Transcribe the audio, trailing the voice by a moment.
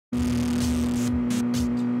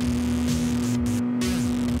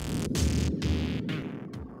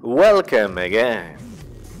Welcome again!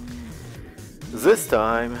 This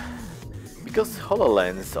time, because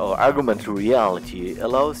HoloLens or augmented reality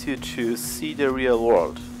allows you to see the real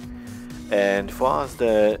world, and for us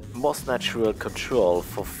the most natural control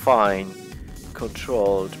for fine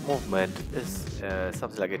controlled movement is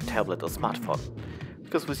something like a tablet or smartphone.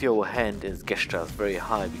 Because with your hand its gesture is very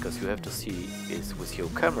high, because you have to see is with your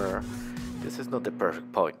camera, this is not the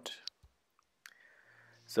perfect point.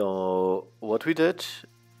 So what we did,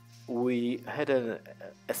 we had a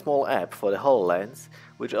small app for the HoloLens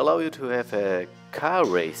which allow you to have a car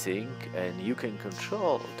racing, and you can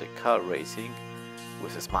control the car racing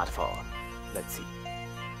with a smartphone. Let's see.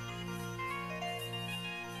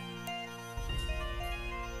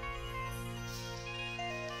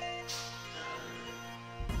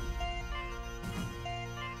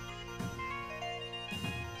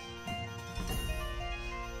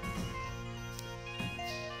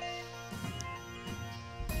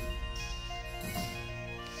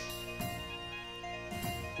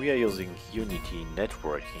 We are using Unity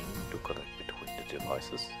networking to connect between the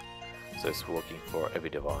devices, so it's working for every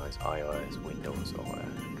device, iOS, Windows or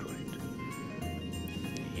Android.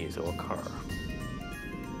 Here's our car.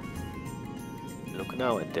 Look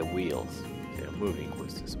now at the wheels, they are moving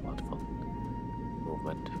with the smartphone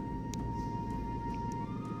movement.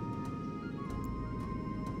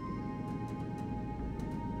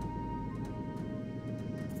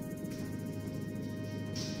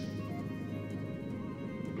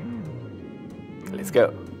 Let's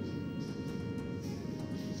go.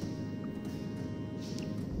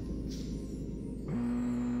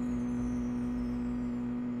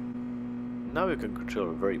 Now you can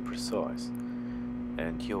control very precise,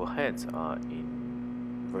 and your hands are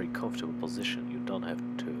in very comfortable position. You don't have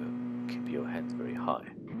to keep your hands very high.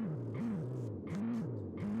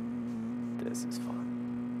 This is fun.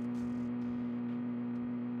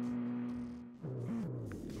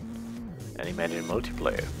 And imagine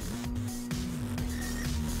multiplayer.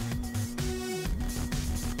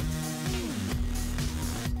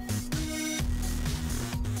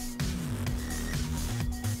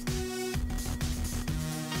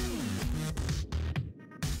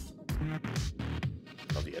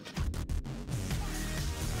 Not yet.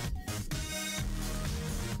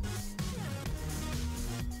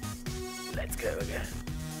 Let's go again.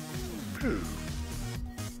 Good.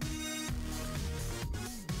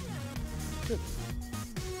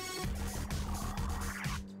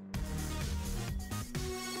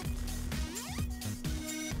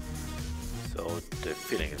 So the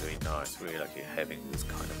feeling is really nice, really like you're having this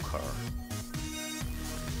kind of car.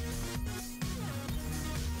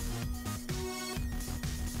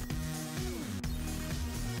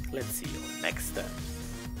 Let's see your next steps.